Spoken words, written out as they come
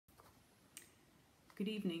Good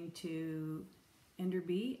evening to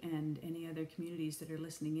Enderby and any other communities that are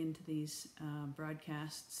listening into these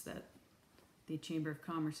broadcasts that the Chamber of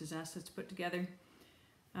Commerce has asked us to put together.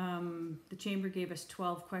 The Chamber gave us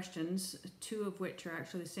 12 questions, 2 of which are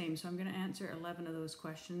actually the same, so I'm going to answer 11 of those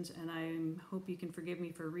questions, and I hope you can forgive me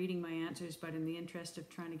for reading my answers, but in the interest of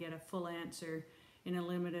trying to get a full answer in a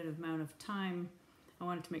limited amount of time, I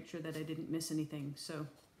wanted to make sure that I didn't miss anything. So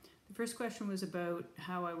the first question was about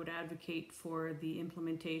how I would advocate for the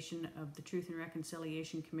implementation of the Truth and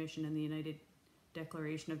Reconciliation Commission and the United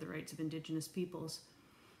Declaration of the Rights of Indigenous Peoples.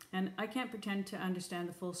 And I can't pretend to understand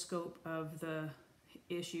the full scope of the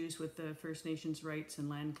issues with the First Nations rights and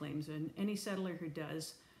land claims, and any settler who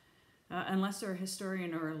does, unless they're a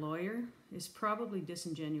historian or a lawyer, is probably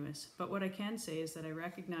disingenuous. But what I can say is that I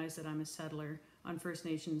recognize that I'm a settler on First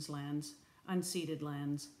Nations lands, unceded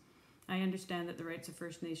lands. I understand that the rights of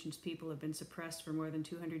First Nations people have been suppressed for more than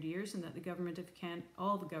 200 years, and that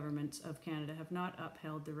all the governments of Canada have not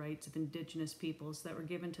upheld the rights of Indigenous peoples that were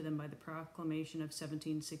given to them by the Proclamation of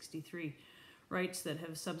 1763, rights that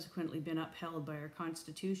have subsequently been upheld by our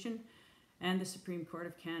Constitution and the Supreme Court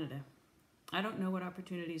of Canada. I don't know what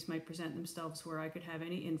opportunities might present themselves where I could have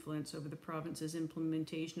any influence over the province's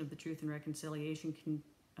implementation of the Truth and Reconciliation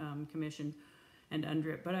Commission and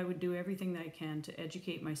under it, but I would do everything that I can to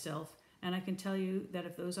educate myself, and I can tell you that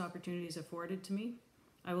if those opportunities are afforded to me,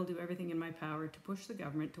 I will do everything in my power to push the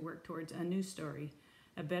government to work towards a new story,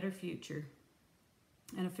 a better future,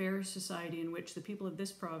 and a fairer society in which the people of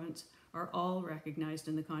this province are all recognized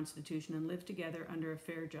in the Constitution and live together under a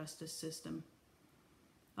fair justice system.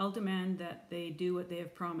 I'll demand that they do what they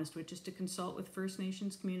have promised, which is to consult with First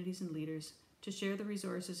Nations communities and leaders, to share the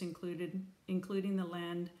resources including the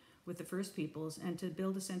land with the First Peoples, and to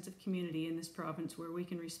build a sense of community in this province where we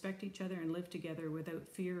can respect each other and live together without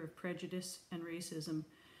fear of prejudice and racism.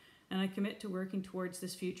 And I commit to working towards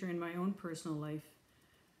this future in my own personal life.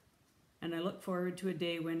 And I look forward to a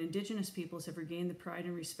day when Indigenous peoples have regained the pride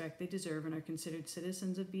and respect they deserve and are considered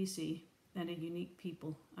citizens of BC and a unique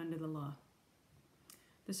people under the law.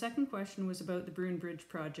 The second question was about the Bruin Bridge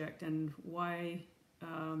project and why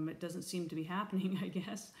it doesn't seem to be happening, I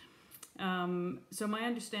guess. So my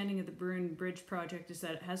understanding of the Bruin Bridge project is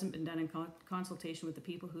that it hasn't been done in consultation with the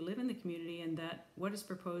people who live in the community, and that what is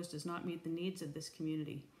proposed does not meet the needs of this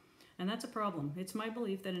community. And that's a problem. It's my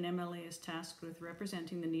belief that an MLA is tasked with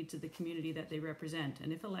representing the needs of the community that they represent.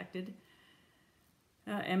 And if elected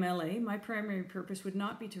MLA, my primary purpose would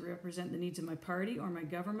not be to represent the needs of my party or my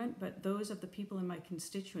government, but those of the people in my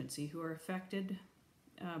constituency who are affected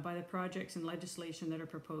by the projects and legislation that are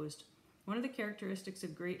proposed. One of the characteristics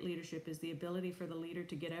of great leadership is the ability for the leader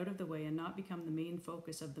to get out of the way and not become the main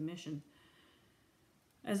focus of the mission.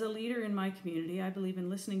 As a leader in my community, I believe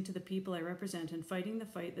in listening to the people I represent and fighting the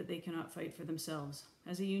fight that they cannot fight for themselves.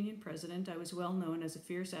 As a union president, I was well known as a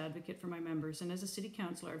fierce advocate for my members, and as a city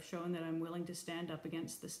councillor, I've shown that I'm willing to stand up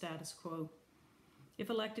against the status quo.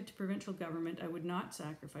 If elected to provincial government, I would not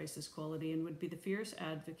sacrifice this quality and would be the fierce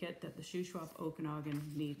advocate that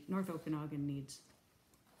the North Okanagan needs.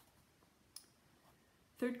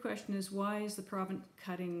 Third question is, why is the province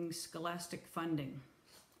cutting scholastic funding?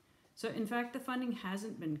 So in fact, the funding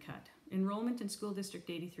hasn't been cut. Enrollment in School District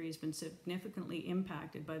 83 has been significantly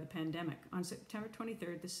impacted by the pandemic. On September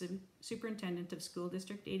 23rd, the Superintendent of School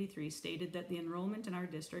District 83 stated that the enrollment in our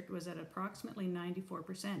district was at approximately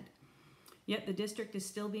 94%. Yet the district is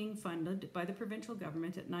still being funded by the provincial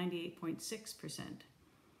government at 98.6%.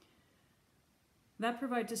 That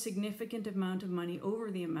provides a significant amount of money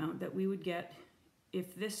over the amount that we would get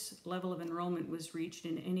if this level of enrollment was reached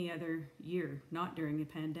in any other year, not during a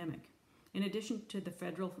pandemic. In addition to the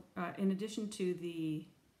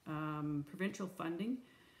provincial funding,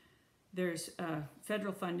 there's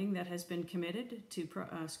federal funding that has been committed to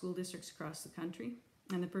school districts across the country,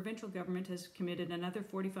 and the provincial government has committed another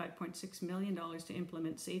 $45.6 million to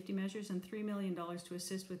implement safety measures and $3 million to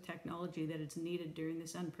assist with technology that is needed during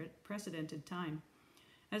this unprecedented time.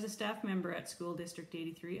 As a staff member at School District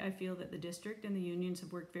 83, I feel that the district and the unions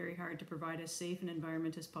have worked very hard to provide as safe an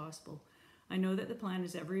environment as possible. I know that the plan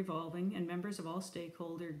is ever evolving, and members of all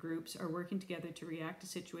stakeholder groups are working together to react to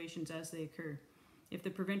situations as they occur. If the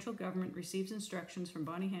provincial government receives instructions from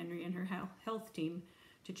Bonnie Henry and her health team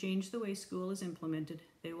to change the way school is implemented,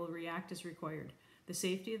 they will react as required. The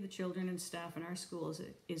safety of the children and staff in our schools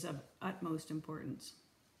is of utmost importance.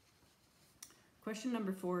 Question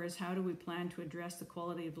number 4 is, how do we plan to address the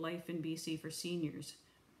quality of life in BC for seniors?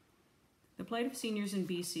 The plight of seniors in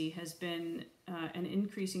BC has been an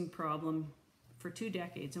increasing problem for 2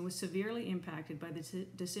 decades and was severely impacted by the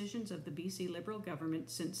decisions of the BC Liberal government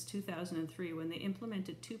since 2003, when they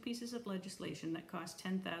implemented 2 pieces of legislation that cost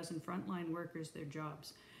 10,000 frontline workers their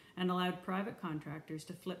jobs and allowed private contractors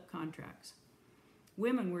to flip contracts.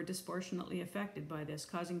 Women were disproportionately affected by this,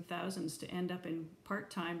 causing thousands to end up in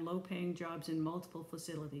part-time, low-paying jobs in multiple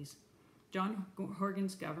facilities. John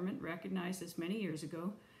Horgan's government recognized this many years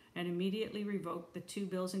ago and immediately revoked the 2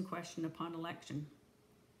 bills in question upon election.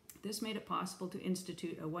 This made it possible to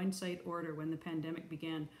institute a one-site order when the pandemic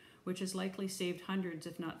began, which has likely saved hundreds,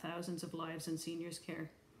 if not thousands, of lives in seniors'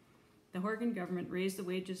 care. The Horgan government raised the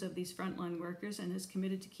wages of these frontline workers and is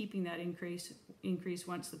committed to keeping that increase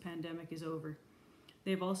once the pandemic is over.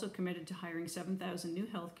 They have also committed to hiring 7,000 new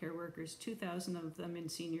healthcare workers, 2,000 of them in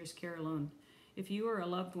seniors' care alone. If you or a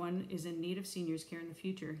loved one is in need of seniors' care in the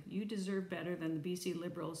future, you deserve better than the BC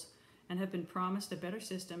Liberals and have been promised a better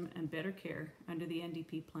system and better care under the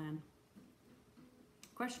NDP plan.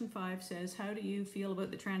 Question 5 says, how do you feel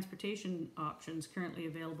about the transportation options currently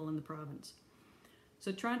available in the province?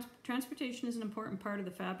 So transportation is an important part of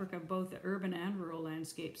the fabric of both the urban and rural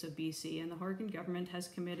landscapes of BC, and the Horgan government has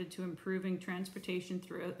committed to improving transportation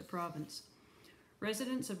throughout the province.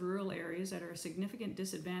 Residents of rural areas are at a significant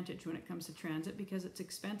disadvantage when it comes to transit because it's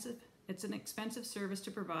expensive. It's an expensive service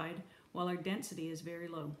to provide, while our density is very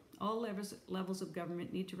low. All levels of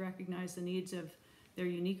government need to recognize the needs of their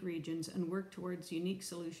unique regions and work towards unique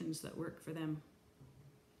solutions that work for them.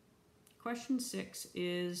 Question 6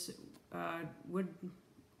 is, would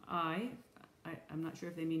I'm not sure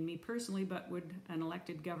if they mean me personally, but would an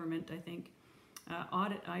elected government, I think,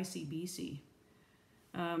 audit ICBC?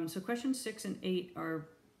 So questions 6 and 8 are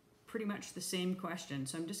pretty much the same question,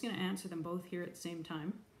 so I'm just going to answer them both here at the same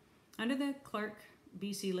time. Under the Clark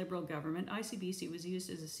BC Liberal government, ICBC was used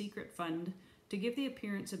as a secret fund to give the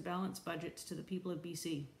appearance of balanced budgets to the people of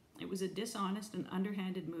BC. It was a dishonest and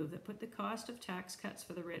underhanded move that put the cost of tax cuts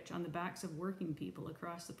for the rich on the backs of working people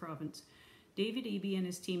across the province. David Eby and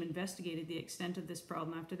his team investigated the extent of this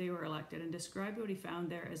problem after they were elected and described what he found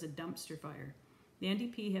there as a dumpster fire. The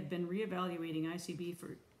NDP have been re-evaluating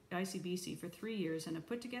ICBC for 3 years and have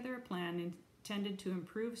put together a plan intended to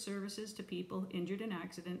improve services to people injured in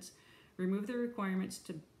accidents, remove the requirements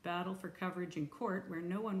to battle for coverage in court where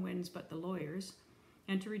no one wins but the lawyers,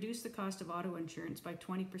 and to reduce the cost of auto insurance by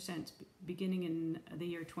 20% beginning in the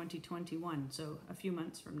year 2021, so a few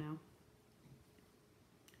months from now.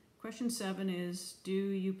 Question 7 is, do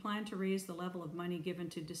you plan to raise the level of money given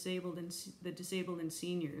to the disabled and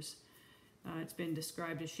seniors? It's been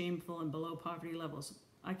described as shameful and below poverty levels.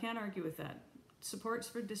 I can't argue with that. Supports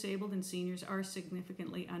for disabled and seniors are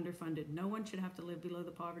significantly underfunded. No one should have to live below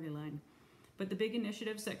the poverty line. But the big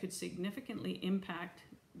initiatives that could significantly impact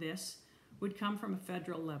this would come from a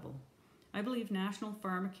federal level. I believe national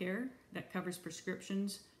pharmacare that covers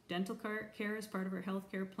prescriptions, dental care as part of our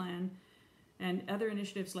healthcare plan, and other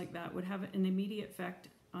initiatives like that would have an immediate effect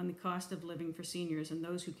on the cost of living for seniors and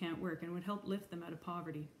those who can't work and would help lift them out of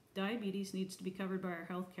poverty. Diabetes needs to be covered by our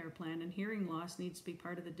healthcare plan, and hearing loss needs to be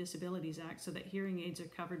part of the Disabilities Act so that hearing aids are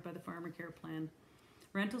covered by the pharmacare plan.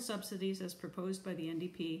 Rental subsidies as proposed by the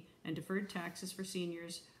NDP and deferred taxes for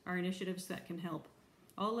seniors are initiatives that can help.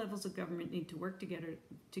 All levels of government need to work together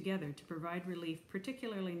to provide relief,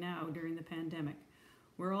 particularly now during the pandemic.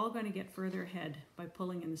 We're all going to get further ahead by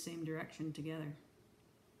pulling in the same direction together.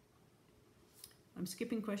 I'm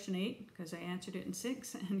skipping question 8 because I answered it in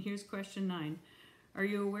 6, and here's question 9. Are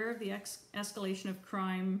you aware of the escalation of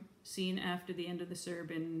crime seen after the end of the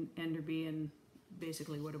CERB in Enderby, and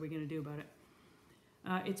basically what are we going to do about it?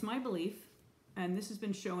 It's my belief, and this has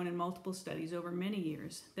been shown in multiple studies over many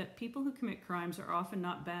years, that people who commit crimes are often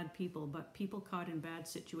not bad people, but people caught in bad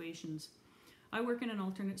situations. I work in an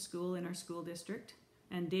alternate school in our school district,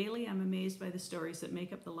 and daily I'm amazed by the stories that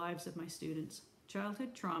make up the lives of my students.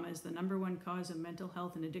 Childhood trauma is the #1 cause of mental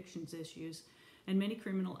health and addictions issues, and many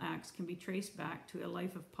criminal acts can be traced back to a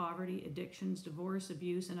life of poverty, addictions, divorce,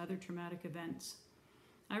 abuse, and other traumatic events.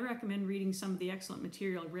 I recommend reading some of the excellent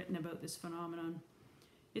material written about this phenomenon.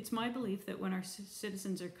 It's my belief that when our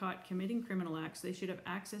citizens are caught committing criminal acts, they should have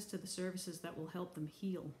access to the services that will help them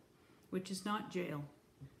heal, which is not jail.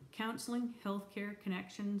 Counseling, healthcare,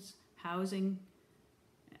 connections, housing,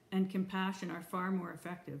 and compassion are far more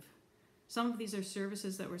effective. Some of these are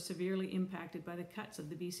services that were severely impacted by the cuts of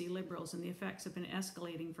the BC Liberals, and the effects have been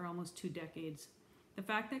escalating for almost 2 decades. The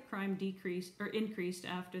fact that crime increased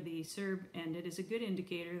after the CERB ended is a good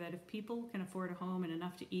indicator that if people can afford a home and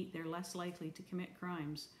enough to eat, they're less likely to commit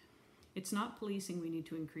crimes. It's not policing we need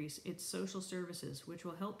to increase, it's social services, which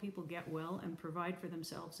will help people get well and provide for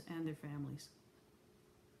themselves and their families.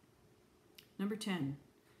 Number 10.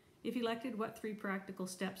 If elected, what 3 practical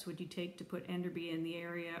steps would you take to put Enderby and the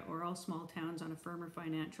area or all small towns on a firmer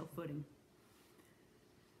financial footing?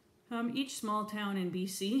 Each small town in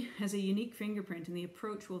BC has a unique fingerprint and the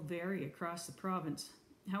approach will vary across the province.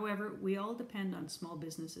 However, we all depend on small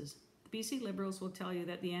businesses. The BC Liberals will tell you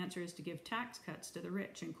that the answer is to give tax cuts to the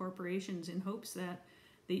rich and corporations in hopes that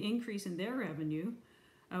the increase in their revenue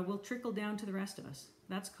will trickle down to the rest of us.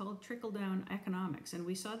 That's called trickle-down economics, and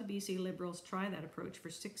we saw the BC Liberals try that approach for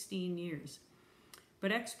 16 years.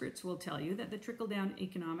 But experts will tell you that the trickle-down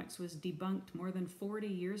economics was debunked more than 40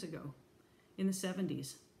 years ago, in the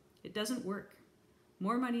 70s. It doesn't work.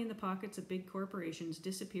 More money in the pockets of big corporations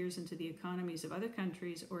disappears into the economies of other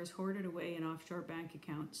countries or is hoarded away in offshore bank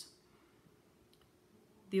accounts.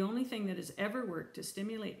 The only thing that has ever worked to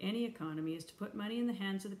stimulate any economy is to put money in the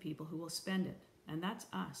hands of the people who will spend it. And that's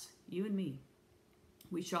us, you and me.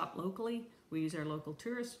 We shop locally, we use our local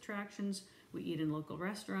tourist attractions, we eat in local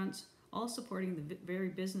restaurants, all supporting the very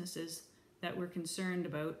businesses that we're concerned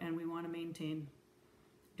about and we want to maintain.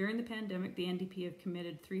 During the pandemic, the NDP have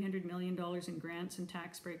committed $300 million in grants and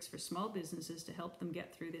tax breaks for small businesses to help them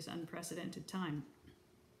get through this unprecedented time.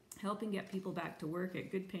 Helping get people back to work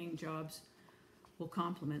at good paying jobs will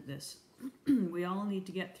complement this. We all need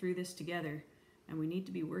to get through this together, and we need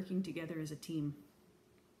to be working together as a team.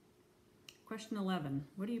 Question 11.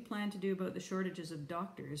 What do you plan to do about the shortages of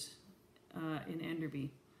doctors in Enderby?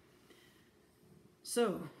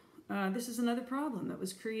 So, this is another problem that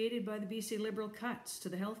was created by the BC Liberal cuts to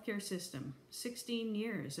the healthcare system. 16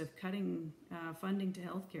 years of cutting funding to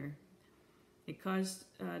healthcare. It caused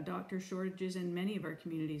doctor shortages in many of our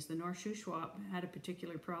communities. The North Shuswap had a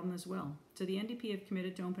particular problem as well. So the NDP have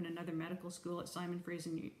committed to open another medical school at Simon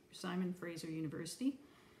Fraser University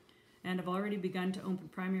and have already begun to open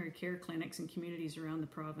primary care clinics in communities around the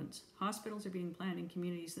province. Hospitals are being planned in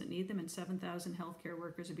communities that need them, and 7,000 healthcare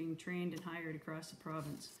workers are being trained and hired across the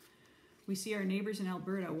province. We see our neighbours in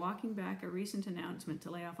Alberta walking back a recent announcement to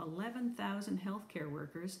lay off 11,000 healthcare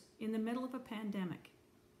workers in the middle of a pandemic.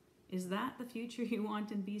 Is that the future you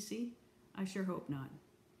want in BC? I sure hope not.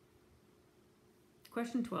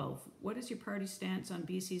 Question 12. What is your party's stance on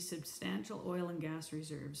BC's substantial oil and gas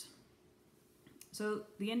reserves? So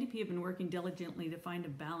the NDP have been working diligently to find a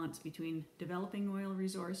balance between developing oil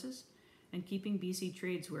resources and keeping BC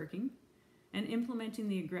trades working and implementing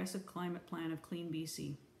the aggressive climate plan of Clean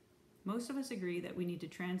BC. Most of us agree that we need to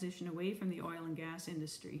transition away from the oil and gas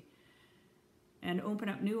industry and open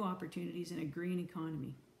up new opportunities in a green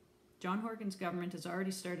economy. John Horgan's government has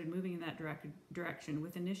already started moving in that direction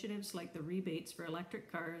with initiatives like the rebates for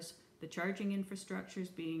electric cars, the charging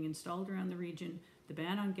infrastructures being installed around the region, the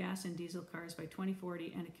ban on gas and diesel cars by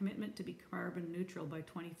 2040, and a commitment to be carbon neutral by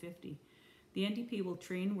 2050. The NDP will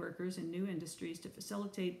train workers in new industries to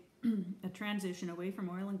facilitate a transition away from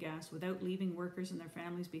oil and gas without leaving workers and their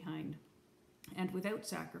families behind, and without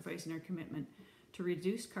sacrificing our commitment to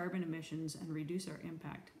reduce carbon emissions and reduce our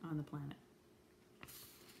impact on the planet.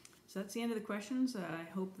 So that's the end of the questions. I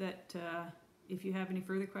hope that if you have any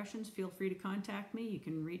further questions, feel free to contact me. You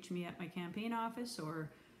can reach me at my campaign office or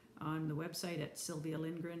on the website at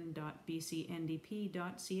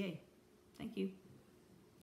sylvialindgren.bcndp.ca. Thank you.